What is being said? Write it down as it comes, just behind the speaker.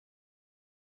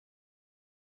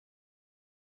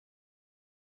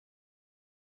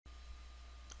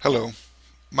Hello,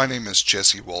 my name is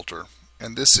Jesse Walter,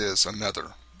 and this is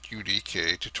another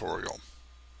UDK tutorial.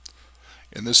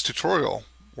 In this tutorial,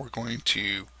 we're going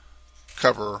to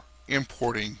cover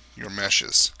importing your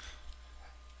meshes.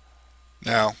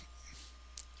 Now,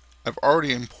 I've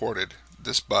already imported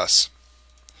this bus.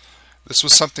 This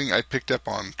was something I picked up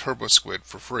on TurboSquid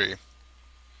for free.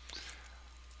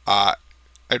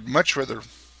 I'd much rather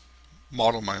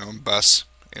model my own bus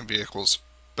and vehicles,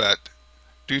 but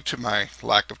due to my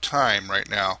lack of time right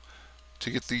now to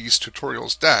get these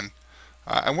tutorials done,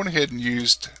 I went ahead and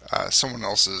used someone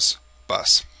else's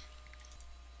bus.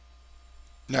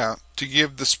 Now, to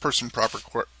give this person proper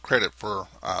credit for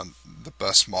the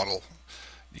bus model,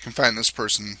 you can find this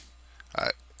person,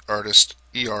 artist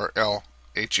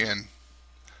ERLHN,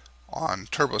 on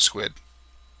TurboSquid.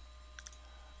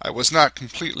 I was not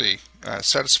completely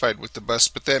satisfied with the bus,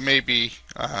 but that may be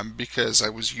because I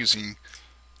was using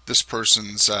this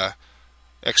person's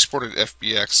exported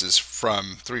FBXs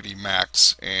from 3D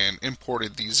Max and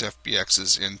imported these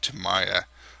FBXs into Maya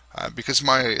because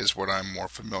Maya is what I'm more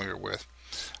familiar with.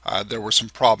 There were some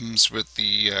problems with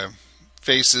the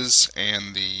faces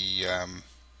and the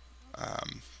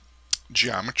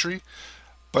geometry,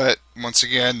 but once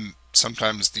again,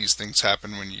 sometimes these things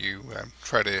happen when you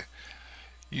try to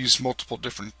use multiple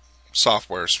different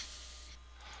softwares.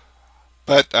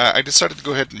 But I decided to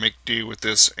go ahead and make do with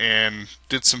this and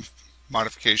did some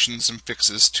modifications and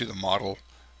fixes to the model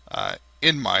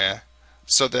in Maya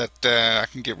so that I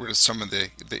can get rid of some of the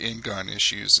in-gun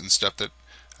issues and stuff that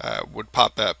would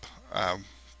pop up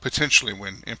potentially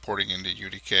when importing into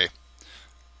UDK.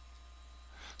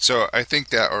 So I thank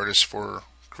that artist for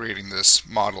creating this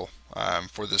model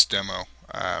for this demo.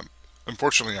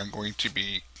 Unfortunately, I'm going to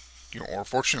be, or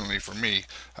fortunately for me,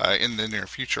 in the near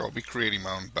future, I'll be creating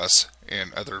my own bus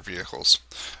and other vehicles.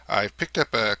 I picked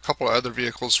up a couple of other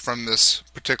vehicles from this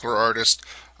particular artist.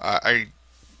 I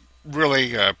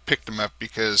really picked them up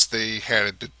because they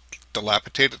had a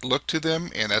dilapidated look to them,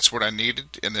 and that's what I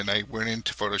needed. And then I went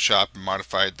into Photoshop and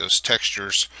modified those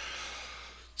textures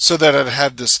so that I'd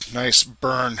have this nice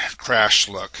burn crash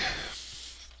look.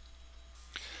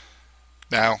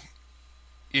 Now,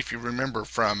 if you remember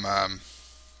from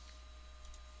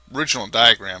original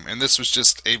diagram, and this was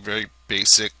just a very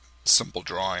basic, simple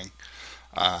drawing,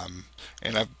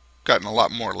 and I've gotten a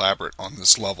lot more elaborate on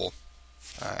this level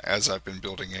as I've been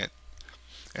building it,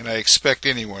 and I expect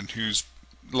anyone who's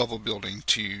level building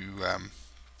to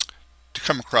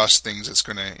come across things that's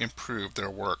going to improve their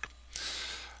work.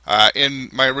 In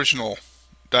my original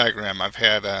diagram, I've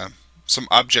had some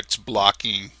objects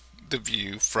blocking the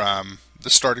view from the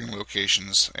starting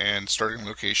locations, and starting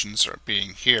locations are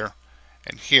being here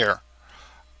and here,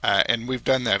 and we've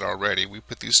done that already. We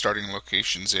put these starting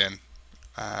locations in,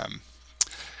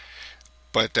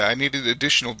 but I needed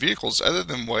additional vehicles other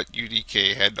than what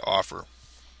UDK had to offer.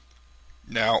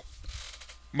 Now,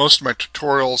 most of my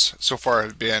tutorials so far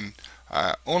have been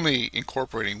only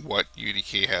incorporating what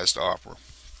UDK has to offer.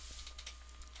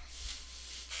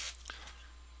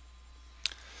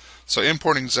 So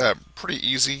importing is pretty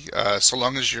easy so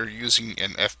long as you're using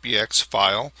an FBX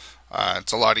file.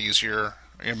 It's a lot easier,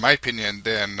 in my opinion,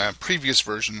 than previous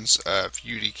versions of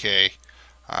UDK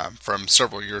from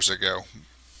several years ago.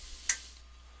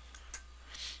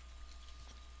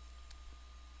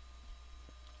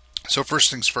 So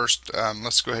first things first,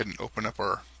 let's go ahead and open up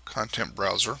our content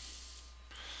browser.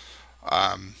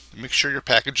 Make sure your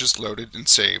package is loaded and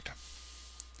saved.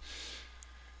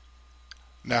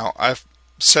 Now, I've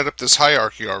set up this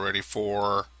hierarchy already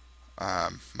for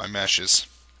my meshes,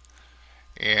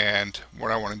 and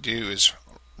what I want to do is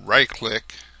right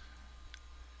click,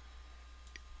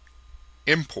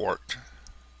 import,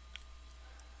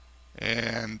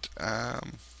 and let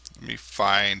me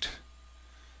find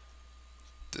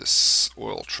this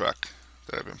oil truck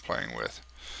that I've been playing with.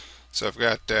 So I've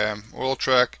got oil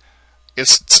truck.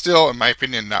 It's still, in my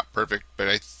opinion, not perfect, but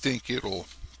I think it'll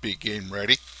be game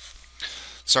ready.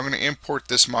 So I'm going to import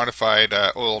this modified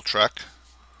oil truck.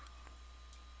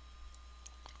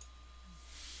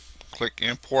 Click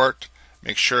import.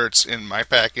 Make sure it's in my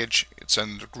package. It's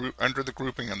under the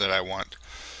grouping that I want,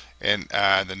 and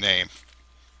the name.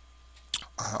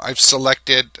 I've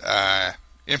selected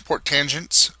import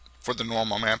tangents for the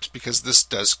normal maps because this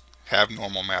does have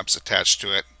normal maps attached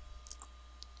to it.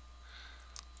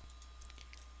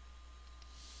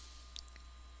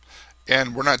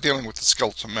 And we're not dealing with the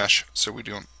skeletal mesh, so we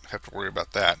don't have to worry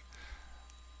about that.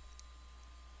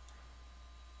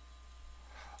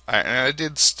 And I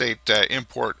did state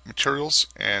import materials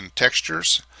and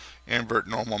textures, invert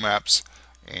normal maps,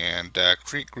 and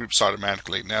create groups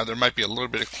automatically. Now there might be a little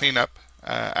bit of cleanup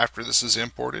after this is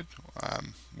imported.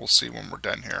 We'll see when we're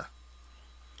done here.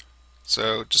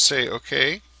 So just say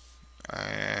OK,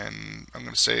 and I'm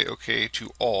going to say OK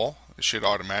to all. It should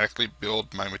automatically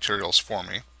build my materials for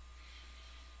me.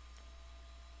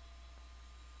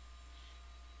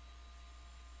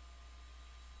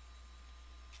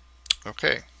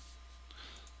 Okay,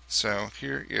 so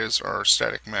here is our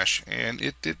static mesh, and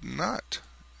it did not.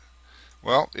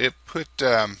 Well, it put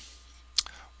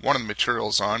one of the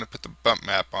materials on, it put the bump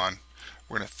map on.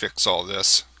 We're going to fix all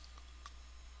this.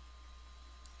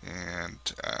 And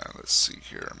let's see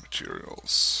here,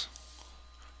 materials.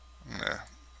 I'm going to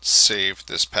save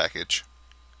this package.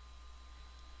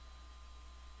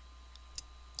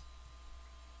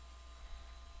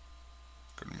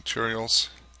 Go to materials,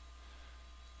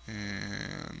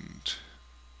 and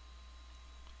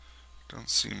don't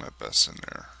see my bus in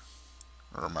there,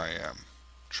 or my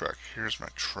truck. Here's my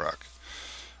truck,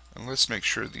 and let's make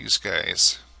sure these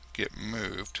guys get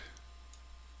moved.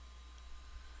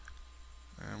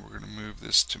 And we're going to move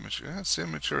this to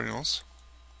materials.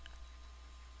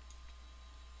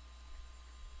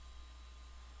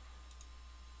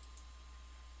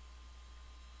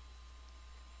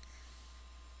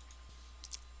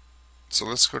 So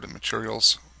let's go to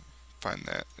materials, find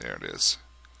that, there it is,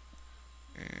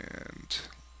 and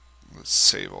let's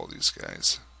save all these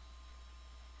guys.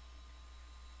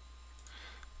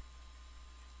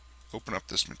 Open up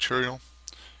this material,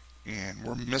 and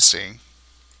we're missing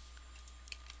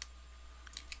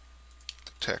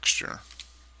the texture.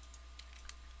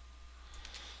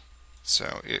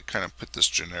 So it kind of put this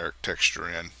generic texture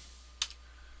in.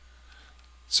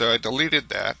 So I deleted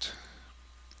that.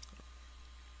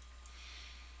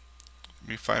 Let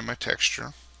me find my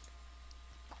texture.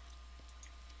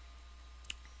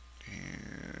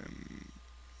 And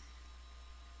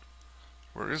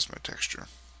where is my texture?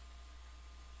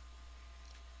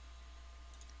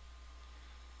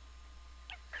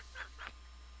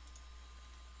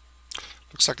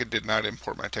 Looks like it did not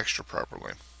import my texture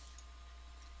properly.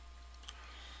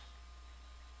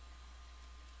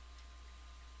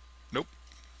 Nope.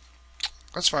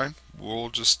 That's fine. We'll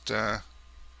just do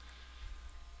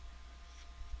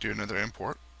another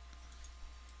import.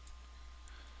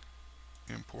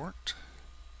 Import.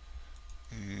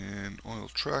 And oil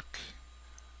truck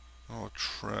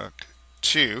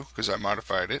 2, because I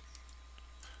modified it.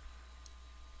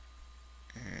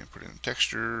 And put in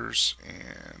textures,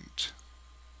 and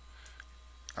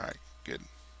alright, good.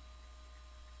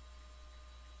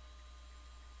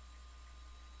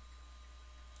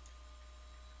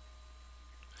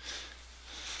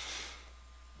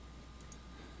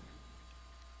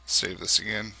 Save this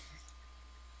again.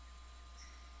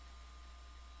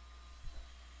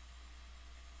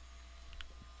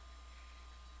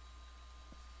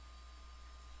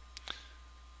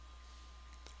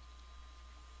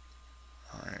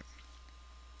 Alright.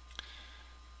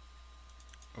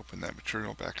 Open that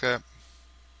material back up.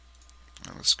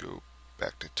 Now let's go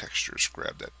back to textures,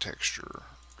 grab that texture,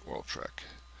 oil truck.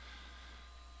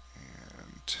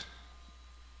 And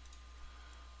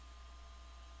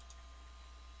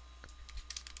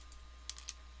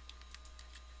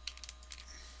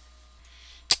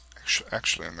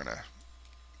actually I'm going to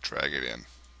drag it in.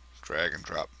 Drag and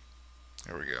drop.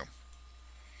 There we go.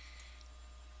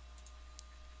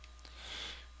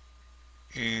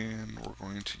 And we're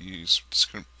going to use,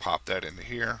 just going to pop that into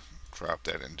here, drop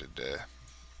that into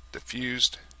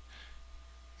diffused,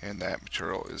 and that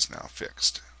material is now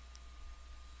fixed.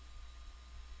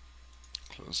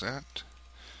 Close that.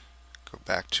 Go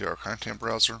back to our content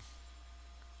browser.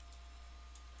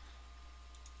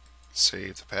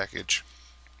 Save the package.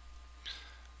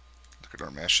 Look at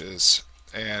our meshes,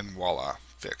 and voila,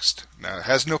 fixed. Now it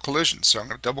has no collision, so I'm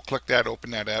going to double click that,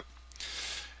 open that up.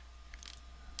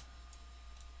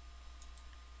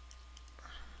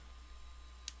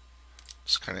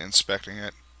 Just kind of inspecting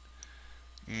it.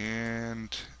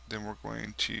 And then we're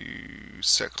going to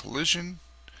set collision.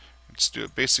 Let's do a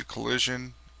basic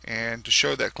collision, and to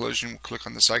show that collision, we'll click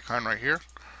on this icon right here.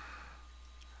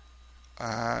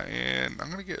 And I'm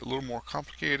going to get a little more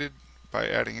complicated by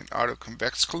adding an auto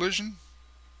convex collision.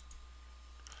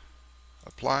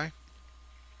 Apply.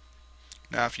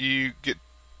 Now if you get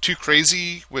too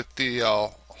crazy with the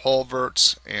hull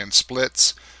verts and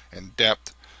splits and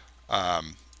depth,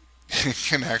 it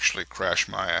can actually crash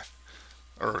crash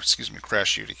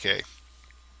UDK.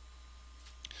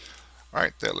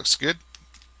 Alright, that looks good.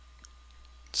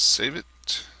 Save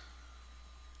it.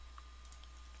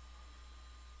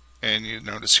 And you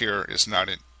notice here it's not,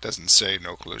 it doesn't say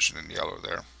no collision in yellow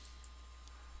there.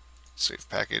 Save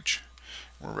package.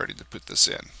 We're ready to put this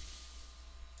in.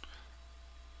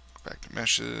 Back to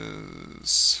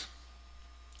meshes.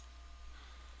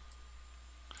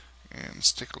 And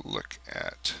let's take a look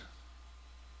at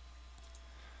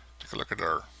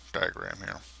our diagram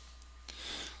here.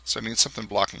 So I need something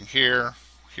blocking here,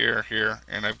 here, here,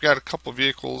 and I've got a couple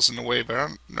vehicles in the way, but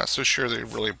I'm not so sure they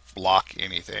really block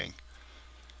anything.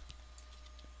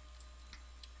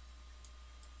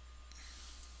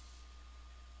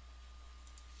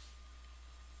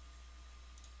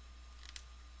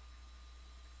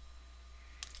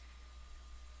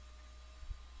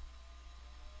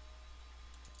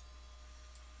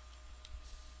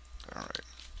 All right.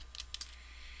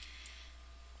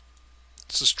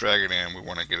 Let's just drag it in. We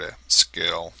want to get a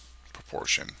scale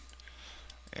proportion,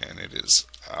 and it is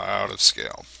out of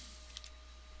scale.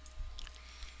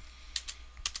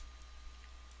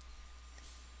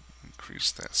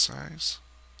 Increase that size.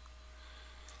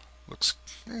 Looks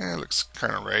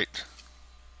kind of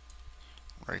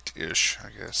right-ish, I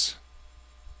guess.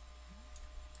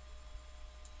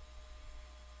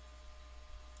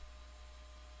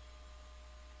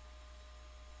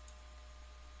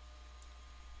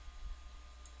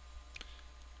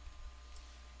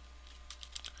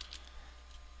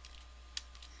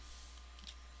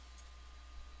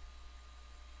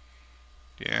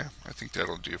 Yeah, I think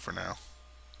that'll do for now.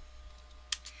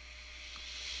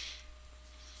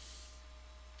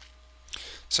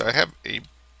 So I have a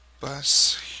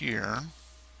bus here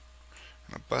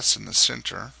and a bus in the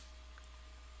center.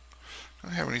 I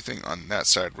don't have anything on that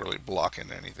side really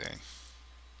blocking anything.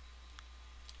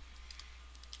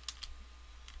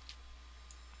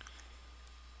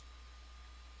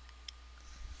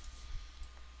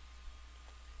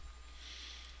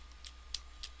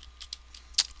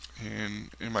 And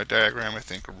in my diagram, I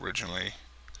think originally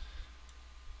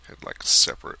had like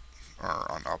separate or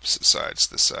on opposite sides,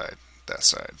 this side, that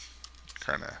side,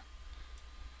 kind of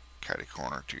catty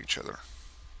corner to each other.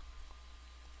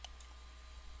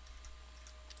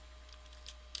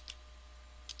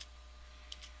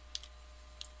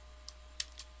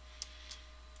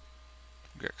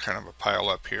 We've got kind of a pile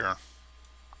up here.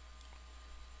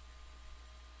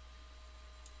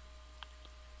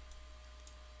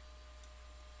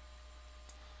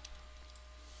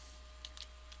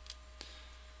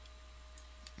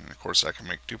 And of course I can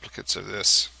make duplicates of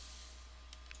this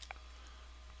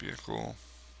vehicle.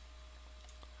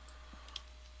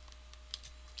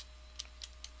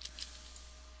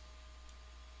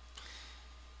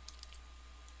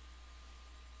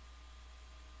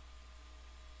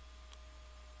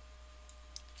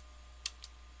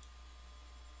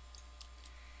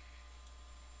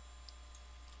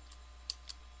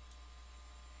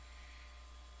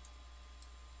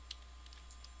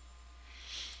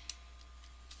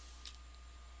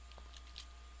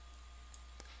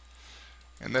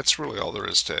 And that's really all there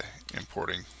is to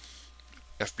importing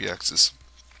FBXs.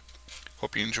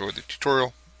 Hope you enjoyed the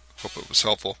tutorial. Hope it was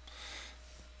helpful.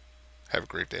 Have a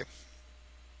great day.